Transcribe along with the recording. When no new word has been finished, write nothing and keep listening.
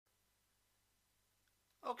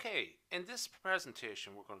Okay, in this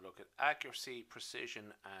presentation we're going to look at accuracy,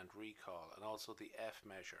 precision and recall, and also the F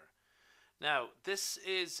measure. Now these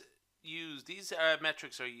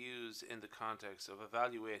metrics are used in the context of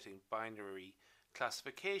evaluating binary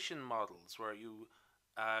classification models where you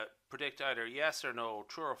predict either yes or no,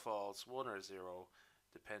 true or false, 1 or 0,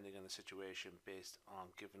 depending on the situation based on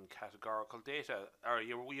given categorical data.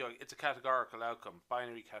 It's a categorical outcome,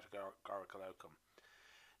 binary categorical outcome.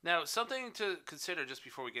 Now, something to consider just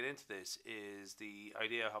before we get into this is the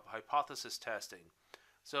idea of hypothesis testing.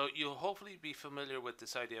 So you'll hopefully be familiar with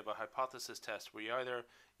this idea of a hypothesis test where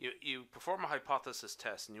you perform a hypothesis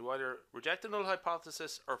test and you either reject the null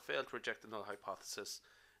hypothesis or fail to reject the null hypothesis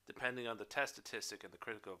depending on the test statistic and the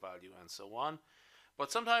critical value and so on.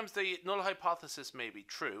 But sometimes the null hypothesis may be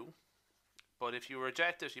true, but if you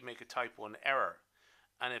reject it you make a type 1 error.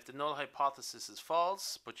 And if the null hypothesis is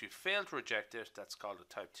false, but you fail to reject it, that's called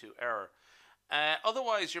a type 2 error.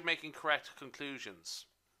 Otherwise, you're making correct conclusions.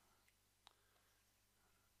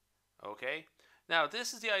 Okay? Now,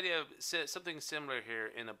 this is the idea of something similar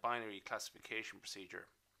here in a binary classification procedure.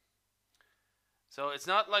 So it's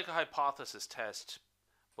not like a hypothesis test,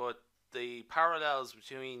 but the parallels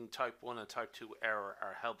between type 1 and type 2 error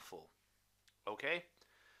are helpful. Okay?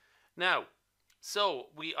 Now, So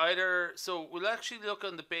we'll actually look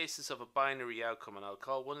on the basis of a binary outcome, and I'll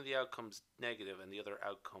call one of the outcomes negative and the other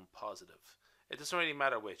outcome positive. It doesn't really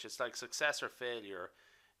matter which. It's like success or failure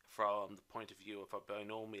from the point of view of a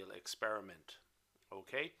binomial experiment.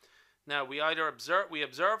 Okay. Now we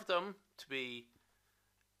observe them to be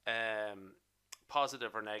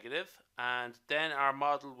positive or negative, and then our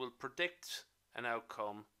model will predict an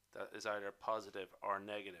outcome that is either positive or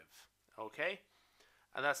negative. Okay,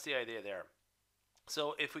 and that's the idea there.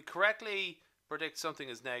 So if we correctly predict something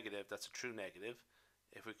as negative, that's a true negative.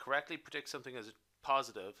 If we correctly predict something as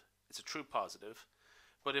positive, it's a true positive.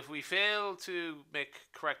 But if we fail to make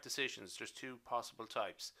correct decisions, there's two possible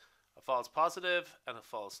types: a false positive and a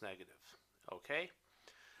false negative. Okay?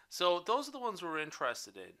 So those are the ones we're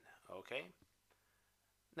interested in. Okay?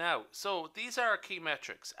 Now, so these are our key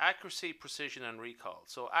metrics: accuracy, precision, and recall.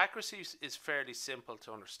 So accuracy is fairly simple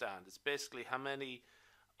to understand. It's basically how many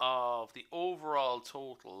of the overall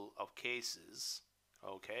total of cases,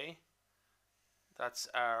 okay, that's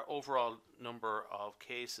our overall number of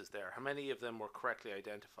cases there, how many of them were correctly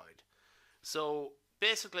identified. So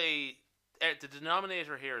basically the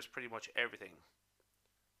denominator here is pretty much everything,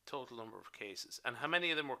 total number of cases, and how many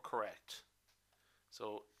of them were correct.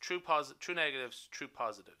 So true negatives, true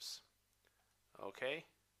positives. Okay,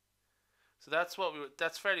 so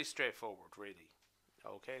that's fairly straightforward, really.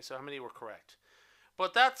 Okay, so how many were correct?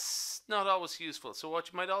 But that's not always useful. So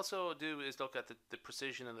what you might also do is look at the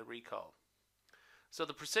precision and the recall. So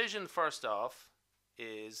the precision, first off,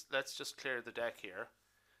 is, let's just clear the deck here.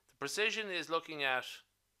 The precision is looking at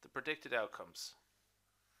the predicted outcomes.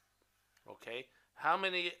 Okay, how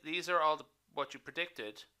many, these are all what you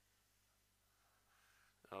predicted,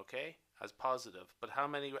 okay, as positive, but how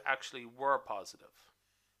many actually were positive.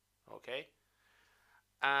 Okay,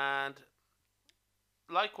 and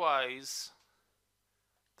likewise,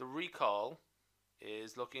 the recall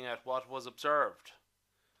is looking at what was observed.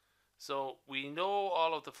 So we know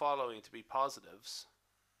all of the following to be positives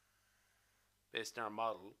based on our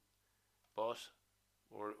model, but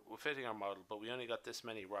we're fitting our model, but we only got this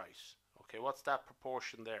many right. Okay, what's that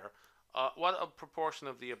proportion there? What a proportion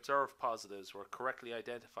of the observed positives were correctly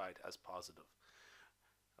identified as positive?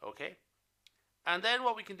 Okay, and then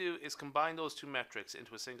what we can do is combine those two metrics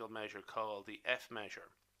into a single measure called the F measure.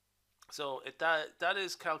 So that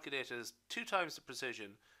is calculated as 2 times the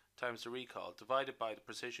precision times the recall divided by the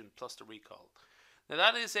precision plus the recall. Now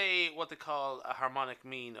that is what they call a harmonic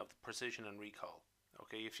mean of the precision and recall.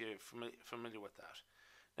 Okay, if you're familiar with that.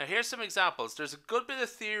 Now here's some examples. There's a good bit of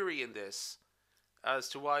theory in this as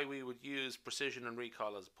to why we would use precision and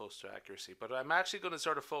recall as opposed to accuracy, but I'm actually going to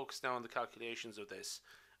sort of focus now on the calculations of this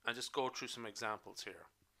and just go through some examples here.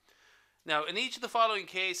 Now in each of the following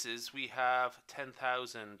cases we have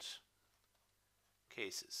 10,000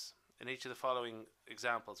 cases. In each of the following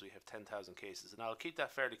examples we have 10,000 cases, and I'll keep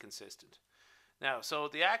that fairly consistent. Now, so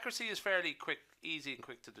the accuracy is fairly easy and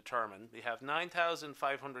quick to determine. We have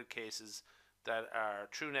 9,500 cases that are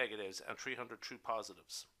true negatives and 300 true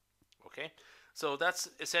positives. Okay, so that's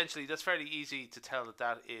fairly easy to tell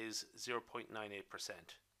that is 0.98%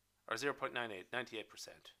 or 0.98, 98%.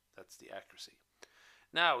 That's the accuracy.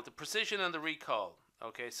 Now the precision and the recall.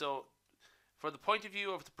 Okay, so for the point of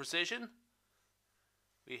view of the precision,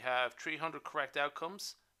 we have 300 correct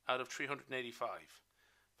outcomes out of 385.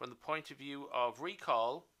 From the point of view of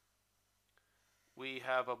recall, we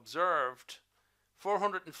have observed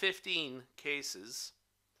 415 cases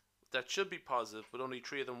that should be positive, but only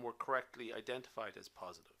 3 of them were correctly identified as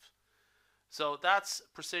positive. So that's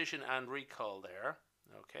precision and recall there.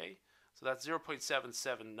 Okay, so that's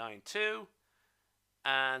 0.7792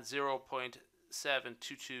 and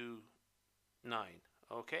 0.7229.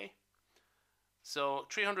 Okay, so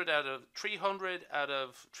 300 out of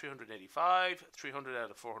 385, 300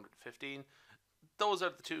 out of 415. Those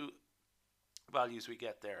are the two values we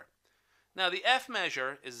get there. Now the F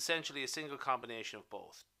measure is essentially a single combination of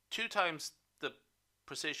both. 2 times the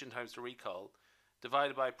precision times the recall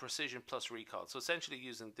divided by precision plus recall. So essentially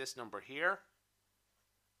using this number here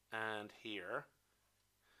and here,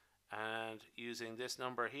 and using this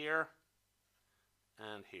number here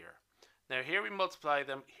and here. Now here we multiply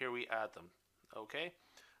them, here we add them. Okay,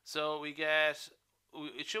 so we get,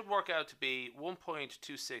 it should work out to be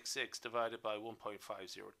 1.266 divided by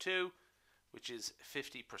 1.502, which is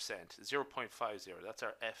 50%, 0.50. That's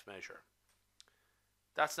our F measure.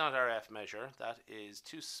 That's not our F measure. That is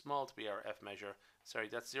too small to be our F measure. Sorry,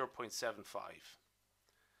 that's 0.75.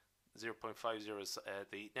 0.50 is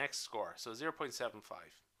the next score. So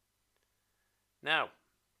 0.75. Now,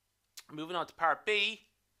 moving on to part B,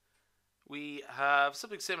 we have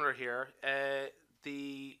something similar here.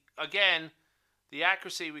 Again, the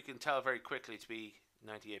accuracy we can tell very quickly to be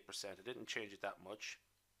 98%. I didn't change it that much.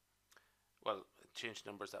 Well, change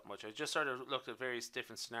numbers that much. I just sort of looked at various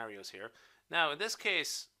different scenarios here. Now, in this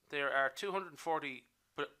case, there are 240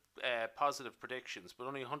 positive predictions, but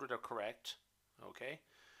only 100 are correct. Okay,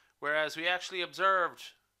 whereas we actually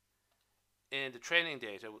observed in the training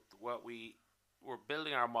data, what we were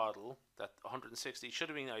building our model, that 160 should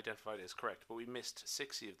have been identified as correct, but we missed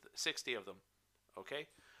 60 of them. Okay,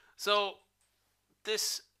 so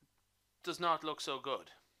this does not look so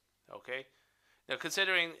good. Okay. Now,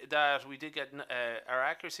 considering that we did get, our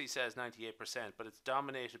accuracy says 98%, but it's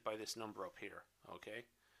dominated by this number up here, okay?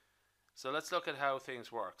 So let's look at how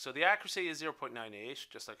things work. So the accuracy is 0.98,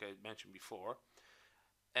 just like I mentioned before.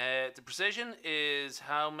 The precision is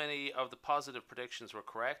how many of the positive predictions were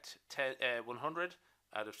correct. 100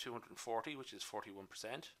 out of 240, which is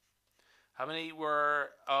 41%. How many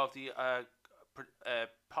were of the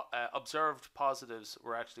observed positives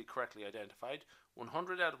were actually correctly identified?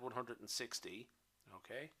 100 out of 160.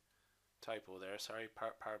 Okay, typo there, sorry,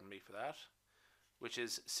 pardon me for that, which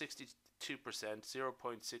is 62%,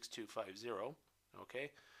 0.6250.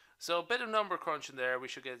 Okay, so a bit of number crunching there. We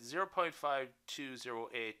should get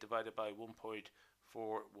 0.5208 divided by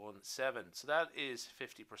 1.417, so that is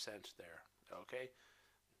 50% there. Okay,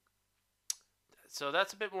 so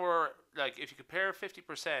that's a bit more, like, if you compare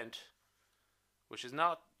 50%, which is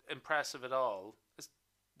not impressive at all,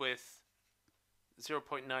 with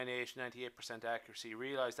 0.98, 98% accuracy, you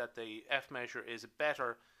realize that the F measure is a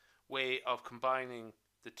better way of combining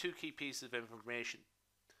the two key pieces of information,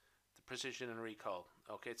 the precision and recall.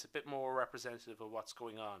 Okay, it's a bit more representative of what's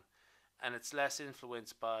going on, and it's less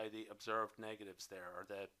influenced by the observed negatives there, or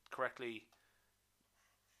the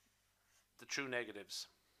true negatives.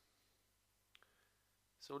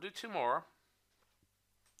 So we'll do 2 more.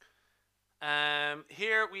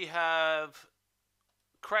 Here we have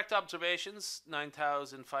correct observations,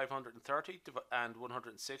 9,530 and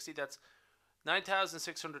 160. That's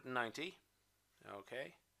 9,690.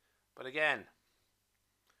 Okay, but again,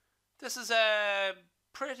 this is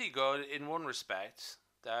pretty good in one respect,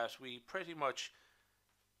 that we pretty much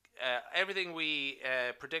everything we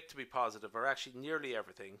predict to be positive, or actually nearly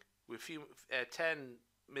everything, with 10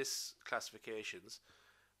 misclassifications,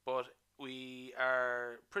 but we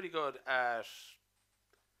are pretty good at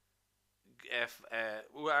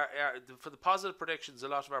for the positive predictions. A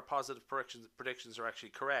lot of our positive predictions are actually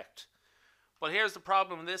correct. But here's the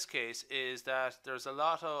problem in this case, is that there's a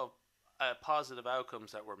lot of positive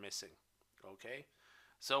outcomes that we're missing. Okay,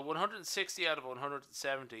 so 160 out of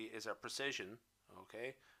 170 is our precision.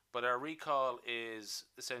 Okay, but our recall is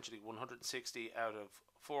essentially 160 out of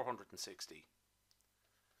 460.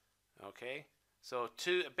 Okay, so a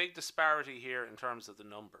big disparity here in terms of the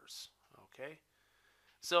numbers. Okay,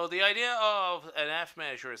 so the idea of an F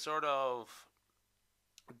measure is sort of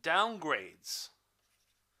downgrades.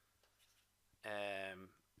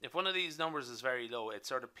 If one of these numbers is very low, it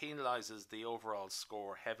sort of penalizes the overall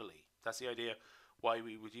score heavily. That's the idea why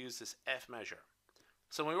we would use this F measure.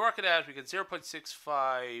 So when we work it out, we get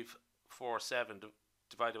 0.6547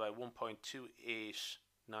 divided by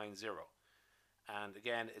 1.2890. And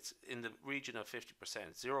again, it's in the region of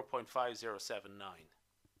 50%, 0.5079.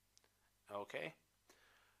 Okay,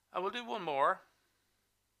 and we'll do one more.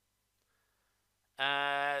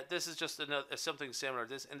 This is just something similar.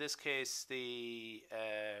 In this case,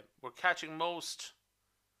 we're catching most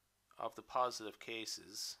of the positive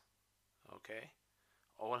cases, okay,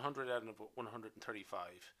 100 out of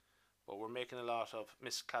 135, but we're making a lot of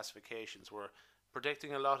misclassifications. We're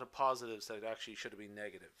predicting a lot of positives that actually should have been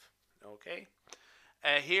negative, okay.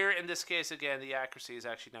 Here in this case again, the accuracy is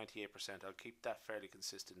actually 98%. I'll keep that fairly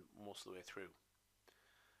consistent most of the way through.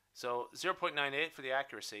 So 0.98 for the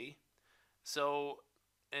accuracy. So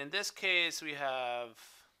in this case we have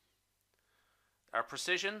our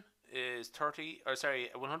precision is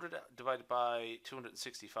 100 divided by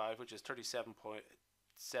 265, which is 37.74%,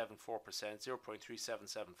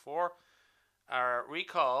 0.3774. Our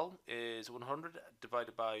recall is 100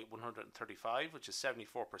 divided by 135, which is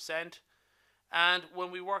 74%. And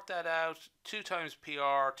when we work that out, 2 times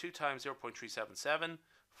PR, 2 times 0.377,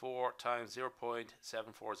 4 times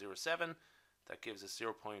 0.7407, that gives us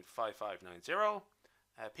 0.5590.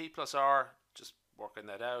 P plus R, just working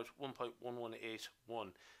that out,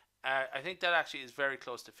 1.1181. I think that actually is very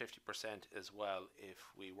close to 50% as well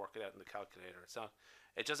if we work it out in the calculator. It's not.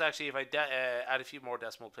 It just actually, if I add a few more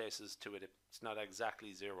decimal places to it, it's not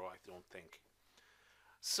exactly 0, I don't think.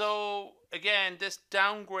 So again, this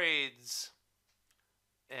downgrades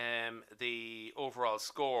the overall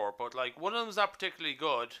score, but like one of them is not particularly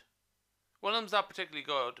good, and one of them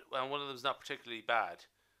is not particularly bad.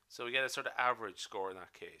 So we get a sort of average score in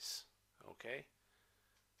that case. Okay.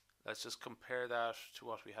 Let's just compare that to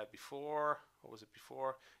what we had before. What was it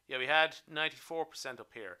before? Yeah, we had 94%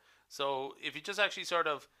 up here. So if you just actually sort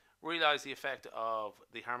of realize the effect of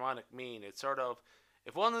the harmonic mean, it's sort of,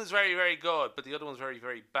 if one is very, very good, but the other one's very,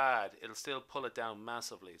 very bad, it'll still pull it down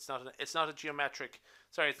massively. It's not an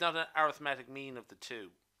arithmetic mean of the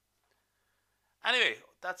two. Anyway,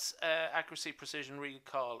 that's accuracy, precision,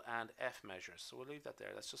 recall, and F measures. So we'll leave that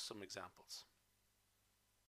there. That's just some examples.